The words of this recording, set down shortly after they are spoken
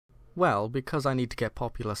Well, because I need to get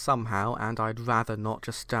popular somehow, and I'd rather not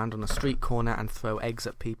just stand on a street corner and throw eggs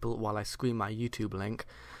at people while I scream my YouTube link,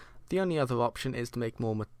 the only other option is to make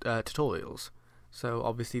more tutorials. So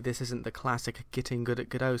obviously this isn't the classic getting good at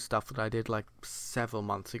Godot stuff that I did like several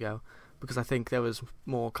months ago, because I think there was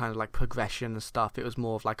more kind of like progression and stuff. It was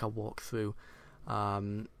more of like a walkthrough.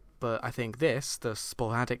 But I think this, the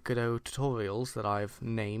Sporadic Godot tutorials that I've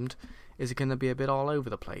named, is going to be a bit all over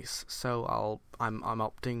the place. So I'm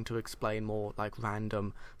opting to explain more like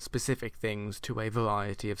random specific things to a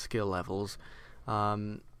variety of skill levels.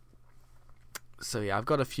 So yeah, I've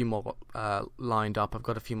got a few more lined up. I've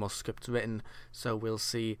got a few more scripts written. So we'll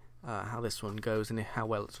see how this one goes and how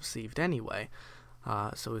well it's received anyway.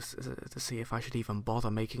 So to see if I should even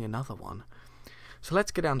bother making another one. So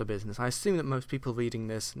let's get down to business. I assume that most people reading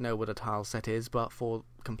this know what a tile set is, but for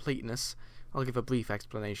completeness, I'll give a brief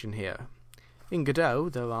explanation here. In Godot,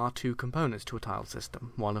 there are two components to a tile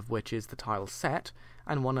system, one of which is the tile set,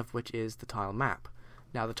 and one of which is the tile map.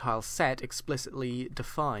 Now, the tile set explicitly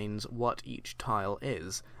defines what each tile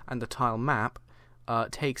is, and the tile map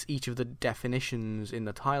takes each of the definitions in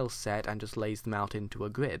the tile set and just lays them out into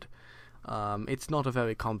a grid. It's not a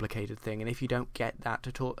very complicated thing, and if you don't get that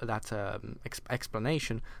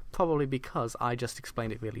explanation, probably because I just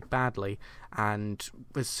explained it really badly, and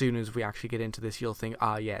as soon as we actually get into this, you'll think,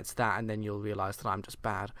 yeah, it's that, and then you'll realise that I'm just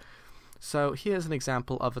bad. So here's an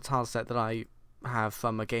example of a tile set that I have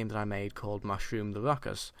from a game that I made called Mushroom the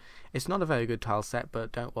Ruckus. It's not a very good tile set,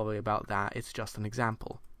 but don't worry about that, it's just an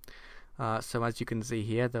example. So as you can see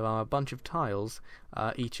here, there are a bunch of tiles,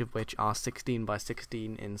 each of which are 16 by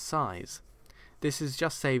 16 in size. This is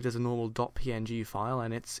just saved as a normal .png file,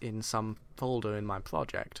 and it's in some folder in my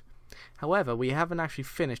project. However, we haven't actually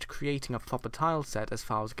finished creating a proper tile set as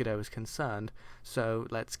far as Godot is concerned, so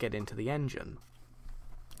let's get into the engine.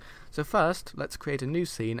 So first, let's create a new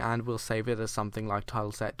scene, and we'll save it as something like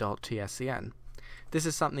tileset.tscn. This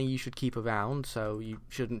is something you should keep around, so you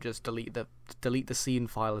shouldn't just delete the scene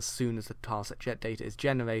file as soon as the tileset data is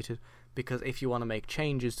generated, because if you want to make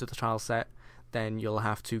changes to the tileset, then you'll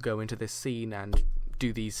have to go into this scene and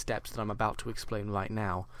do these steps that I'm about to explain right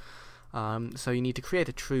now. So you need to create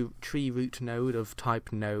a tree root node of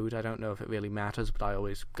type node. I don't know if it really matters, but I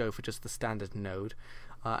always go for just the standard node,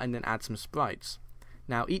 and then add some sprites.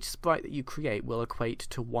 Now, each sprite that you create will equate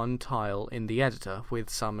to one tile in the editor, with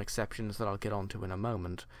some exceptions that I'll get onto in a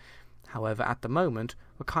moment. However, at the moment,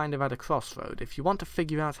 we're kind of at a crossroad. If you want to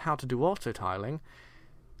figure out how to do autotiling,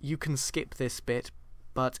 you can skip this bit,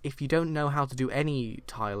 but if you don't know how to do any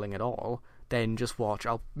tiling at all, then just watch.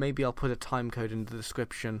 Maybe I'll put a timecode in the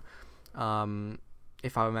description,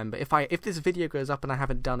 if I remember. If this video goes up and I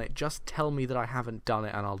haven't done it, just tell me that I haven't done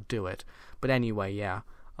it and I'll do it. But anyway, yeah.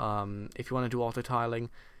 If you want to do auto-tiling,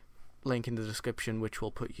 link in the description, which will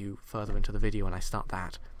put you further into the video when I start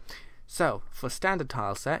that. So, for standard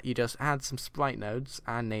tile set, you just add some sprite nodes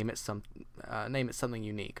and name it something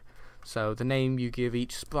unique. So the name you give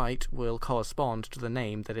each sprite will correspond to the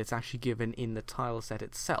name that it's actually given in the tile set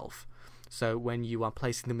itself. So when you are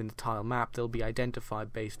placing them in the tile map, they'll be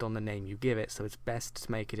identified based on the name you give it, so it's best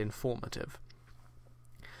to make it informative.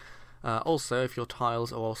 Also, if your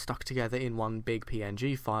tiles are all stuck together in one big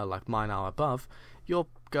PNG file like mine are above, you're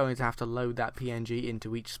going to have to load that PNG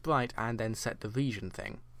into each sprite and then set the region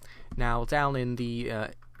thing. Now, down in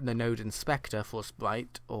the node inspector for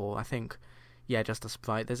sprite, or I think, yeah, just a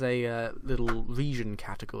sprite, there's a little region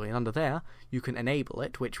category, and under there you can enable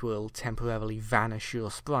it, which will temporarily vanish your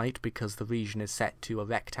sprite because the region is set to a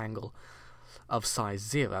rectangle of size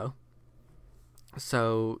 0.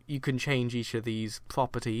 So you can change each of these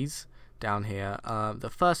properties down here.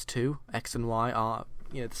 The first two, X and Y, are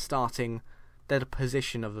they're the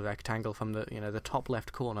position of the rectangle from the top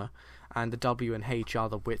left corner, and the W and H are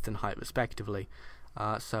the width and height respectively.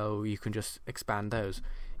 So you can just expand those.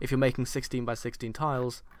 If you're making 16 by 16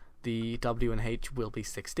 tiles, the W and H will be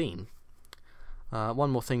 16.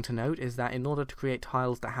 One more thing to note is that in order to create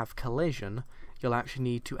tiles that have collision, you'll actually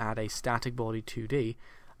need to add a static body 2D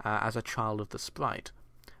as a child of the sprite.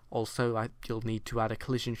 Also, you'll need to add a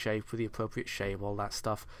collision shape with the appropriate shape, all that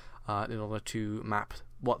stuff, in order to map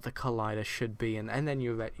what the collider should be, and then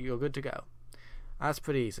you're good to go. That's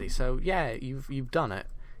pretty easy. So yeah, you've done it.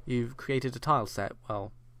 You've created a tile set.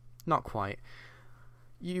 Well, not quite.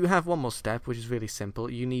 You have one more step, which is really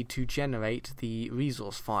simple. You need to generate the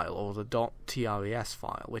resource file, or the .tres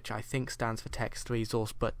file, which I think stands for text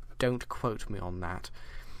resource, but don't quote me on that.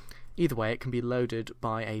 Either way, it can be loaded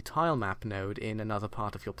by a tile map node in another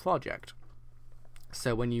part of your project.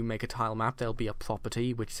 So when you make a tile map, there'll be a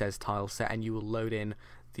property which says tile set, and you will load in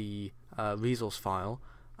the resource file,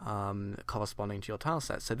 corresponding to your tile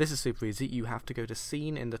set. So this is super easy. You have to go to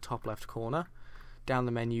Scene in the top left corner, down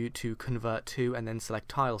the menu to Convert to, and then select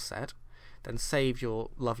Tile Set. Then save your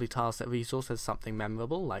lovely tile set resource as something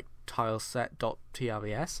memorable, like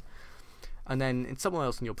tileset.tres. And then in somewhere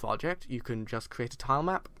else in your project, you can just create a tile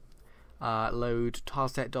map, load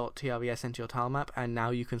tileset.tres into your tile map, and now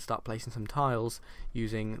you can start placing some tiles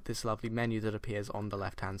using this lovely menu that appears on the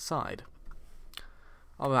left-hand side.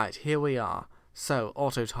 Alright, here we are. So,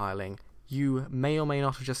 auto-tiling. You may or may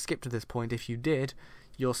not have just skipped to this point. If you did,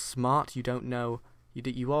 you're smart, you don't know,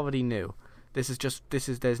 you already knew.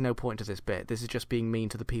 There's no point to this bit. This is just being mean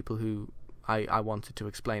to the people who I wanted to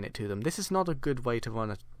explain it to them. This is not a good way to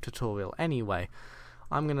run a tutorial anyway.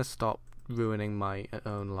 I'm going to stop ruining my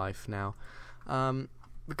own life now.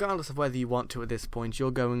 Regardless of whether you want to at this point,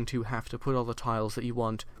 you're going to have to put all the tiles that you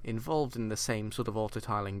want involved in the same sort of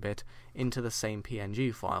auto-tiling bit into the same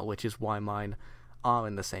PNG file, which is why mine are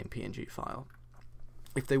in the same PNG file.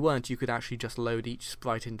 If they weren't, you could actually just load each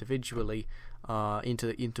sprite individually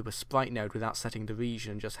into a sprite node without setting the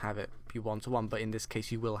region and just have it be one-to-one, but in this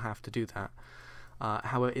case you will have to do that.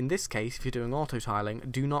 However, in this case, if you're doing auto-tiling,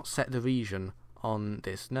 do not set the region on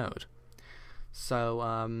this node.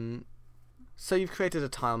 So you've created a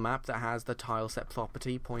tile map that has the tile set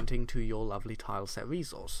property pointing to your lovely tile set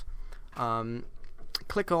resource.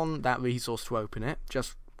 Click on that resource to open it.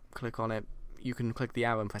 Just click on it. You can click the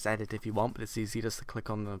arrow and press edit if you want, but it's easy just to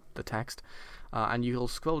click on the text. And you'll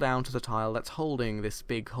scroll down to the tile that's holding this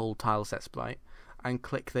big whole tile set sprite and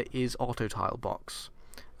click the Is Auto Tile box,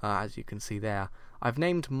 as you can see there. I've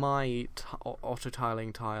named my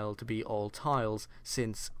auto-tiling tile to be All Tiles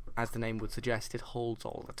since, as the name would suggest, it holds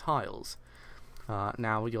all the tiles.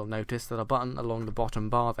 Now you'll notice that a button along the bottom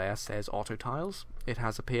bar there says Auto Tiles. It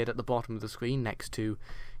has appeared at the bottom of the screen next to,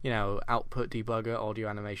 output, debugger, audio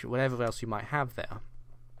animation, whatever else you might have there.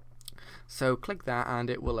 So click that and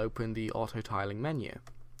it will open the auto-tiling menu.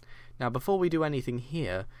 Now before we do anything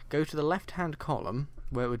here, go to the left-hand column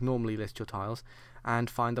where it would normally list your tiles and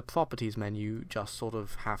find the properties menu just sort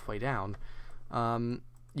of halfway down.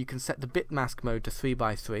 You can set the Bitmask mode to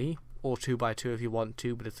 3x3 or 2x2 if you want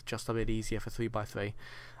to, but it's just a bit easier for 3x3,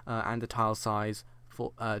 and the tile size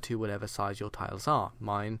for to whatever size your tiles are.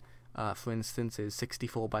 Mine, for instance, is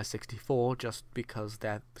 64x64, just because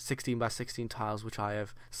they're 16x16 tiles, which I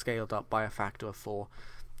have scaled up by a factor of 4.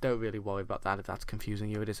 Don't really worry about that if that's confusing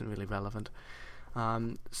you, it isn't really relevant.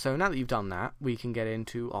 So now that you've done that, we can get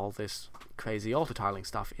into all this crazy auto-tiling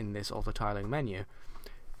stuff in this auto-tiling menu.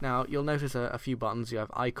 Now, you'll notice a few buttons. You have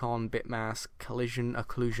Icon, Bitmask, Collision,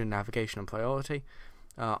 Occlusion, Navigation, and Priority.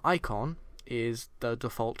 Icon is the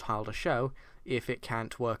default tile to show if it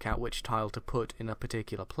can't work out which tile to put in a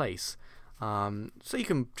particular place. So you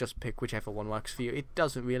can just pick whichever one works for you. It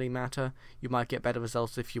doesn't really matter. You might get better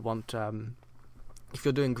results if you want... if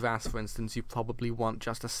you're doing grass, for instance, you probably want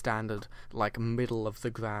just a standard, like, middle of the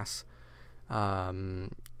grass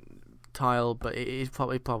tile, but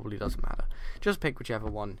it probably doesn't matter. Just pick whichever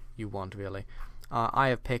one you want, really. I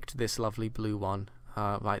have picked this lovely blue one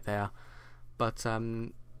right there, but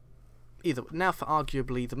now for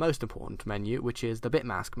arguably the most important menu, which is the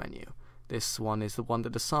Bitmask menu. This one is the one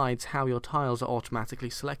that decides how your tiles are automatically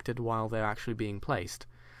selected while they're actually being placed.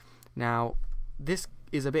 Now, this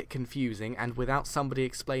is a bit confusing, and without somebody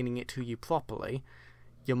explaining it to you properly,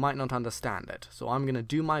 you might not understand it. So I'm going to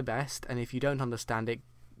do my best, and if you don't understand it,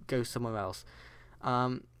 go somewhere else.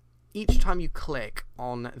 Each time you click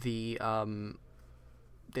on the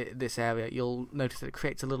this area, you'll notice that it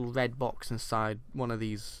creates a little red box inside one of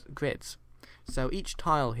these grids. So each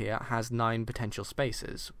tile here has 9 potential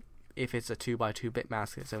spaces. If it's a 2x2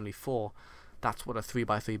 bitmask, it's only 4. That's what a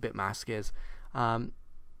 3x3 bitmask is.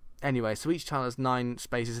 Anyway, so each tile has 9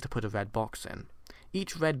 spaces to put a red box in.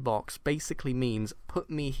 Each red box basically means, put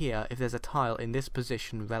me here if there's a tile in this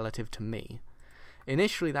position relative to me.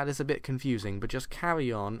 Initially that is a bit confusing, but just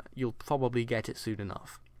carry on, you'll probably get it soon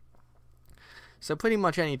enough. So pretty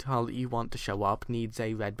much any tile that you want to show up needs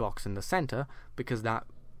a red box in the center, because that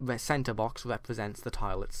center box represents the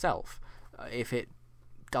tile itself. If it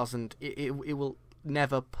doesn't, it will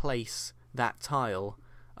never place that tile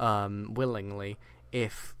willingly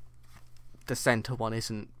if the center one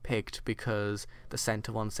isn't picked, because the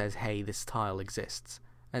center one says, hey, this tile exists.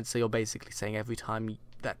 And so you're basically saying every time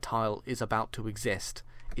that tile is about to exist,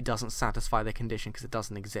 it doesn't satisfy the condition because it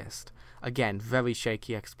doesn't exist. Again, very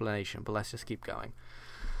shaky explanation, but let's just keep going.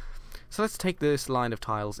 So let's take this line of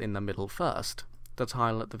tiles in the middle first. The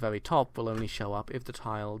tile at the very top will only show up if the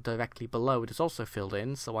tile directly below it is also filled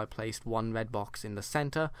in, so I placed one red box in the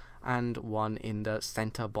center and one in the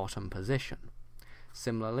center bottom position.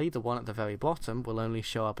 Similarly, the one at the very bottom will only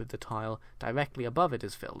show up if the tile directly above it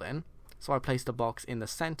is filled in, so I placed a box in the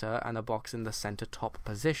center and a box in the center top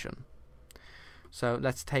position. So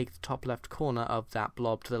let's take the top left corner of that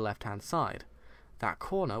blob to the left hand side. That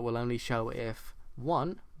corner will only show if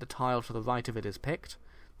 1. The tile to the right of it is picked,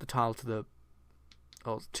 the tile to the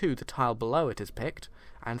 2. The tile below it is picked,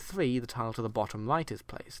 and 3. The tile to the bottom right is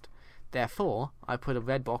placed. Therefore, I put a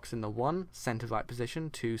red box in the 1 center right position,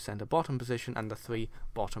 2 center bottom position, and the 3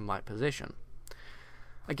 bottom right position.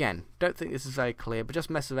 Again, don't think this is very clear, but just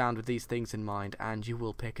mess around with these things in mind and you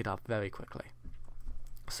will pick it up very quickly.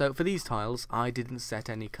 So for these tiles, I didn't set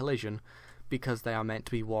any collision because they are meant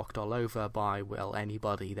to be walked all over by, well,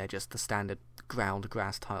 anybody. They're just the standard ground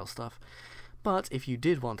grass tile stuff. But if you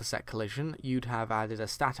did want to set collision, you'd have added a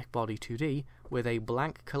static body 2D with a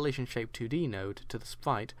blank collision shape 2D node to the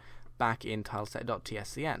sprite back in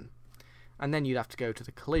tileset.tscn. And then you'd have to go to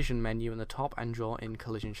the collision menu in the top and draw in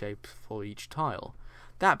collision shapes for each tile.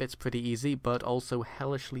 That bit's pretty easy, but also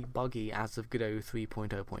hellishly buggy as of Godot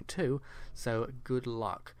 3.0.2, so good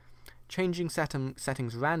luck. Changing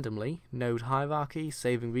settings randomly, node hierarchy,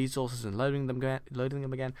 saving resources and loading them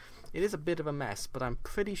again, it is a bit of a mess, but I'm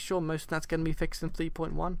pretty sure most of that's going to be fixed in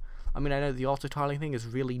 3.1. I mean, I know the auto-tiling thing is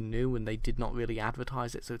really new and they did not really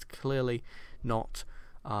advertise it, so it's clearly not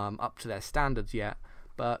up to their standards yet,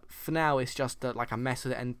 but for now it's just like a mess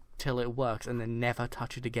with it until it works and then never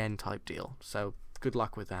touch it again type deal, so good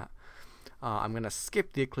luck with that. I'm going to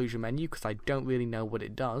skip the occlusion menu because I don't really know what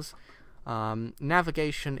it does.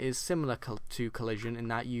 Navigation is similar to collision in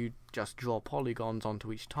that you just draw polygons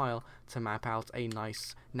onto each tile to map out a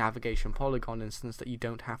nice navigation polygon instance that you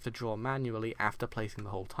don't have to draw manually after placing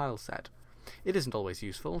the whole tile set. It isn't always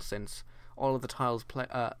useful since all of the tiles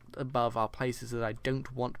above are places that I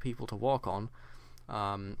don't want people to walk on.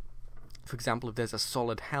 For example, if there's a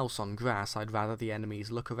solid house on grass, I'd rather the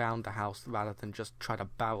enemies look around the house rather than just try to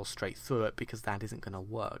barrel straight through it, because that isn't going to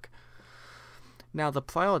work. Now, the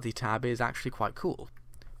priority tab is actually quite cool.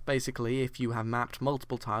 Basically, if you have mapped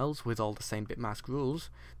multiple tiles with all the same Bitmask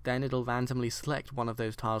rules, then it'll randomly select one of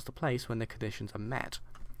those tiles to place when the conditions are met.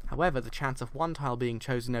 However, the chance of one tile being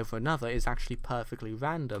chosen over another is actually perfectly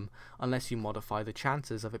random, unless you modify the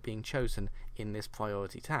chances of it being chosen in this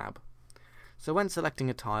priority tab. So when selecting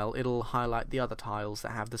a tile, it'll highlight the other tiles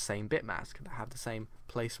that have the same Bitmask, that have the same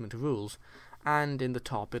placement rules, and in the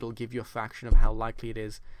top it'll give you a fraction of how likely it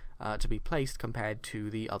is to be placed compared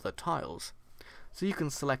to the other tiles. So you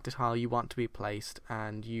can select a tile you want to be placed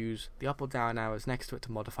and use the up or down arrows next to it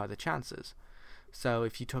to modify the chances. So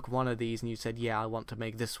if you took one of these and you said, yeah, I want to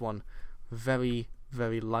make this one very,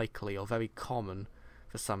 very likely or very common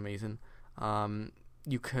for some reason,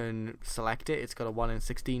 you can select it. It's got a 1 in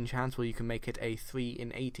 16 chance, or you can make it a 3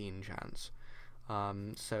 in 18 chance.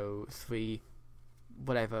 So 3,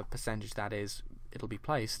 whatever percentage that is, it'll be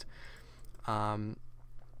placed.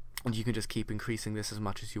 And you can just keep increasing this as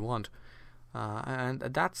much as you want. And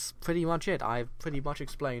that's pretty much it. I've pretty much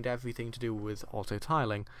explained everything to do with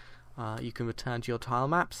auto-tiling. You can return to your tile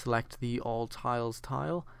map, select the All Tiles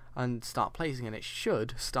tile, and start placing, and it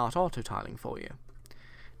should start auto-tiling for you.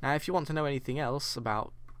 Now, if you want to know anything else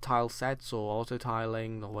about tile sets or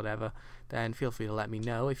auto-tiling or whatever, then feel free to let me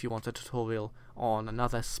know. If you want a tutorial on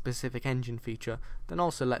another specific engine feature, then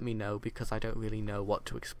also let me know, because I don't really know what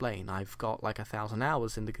to explain. I've got like 1,000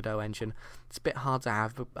 hours in the Godot engine. It's a bit hard to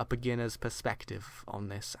have a beginner's perspective on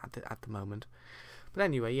this at the moment. But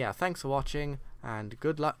anyway, yeah, thanks for watching, and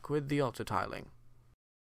good luck with the auto-tiling.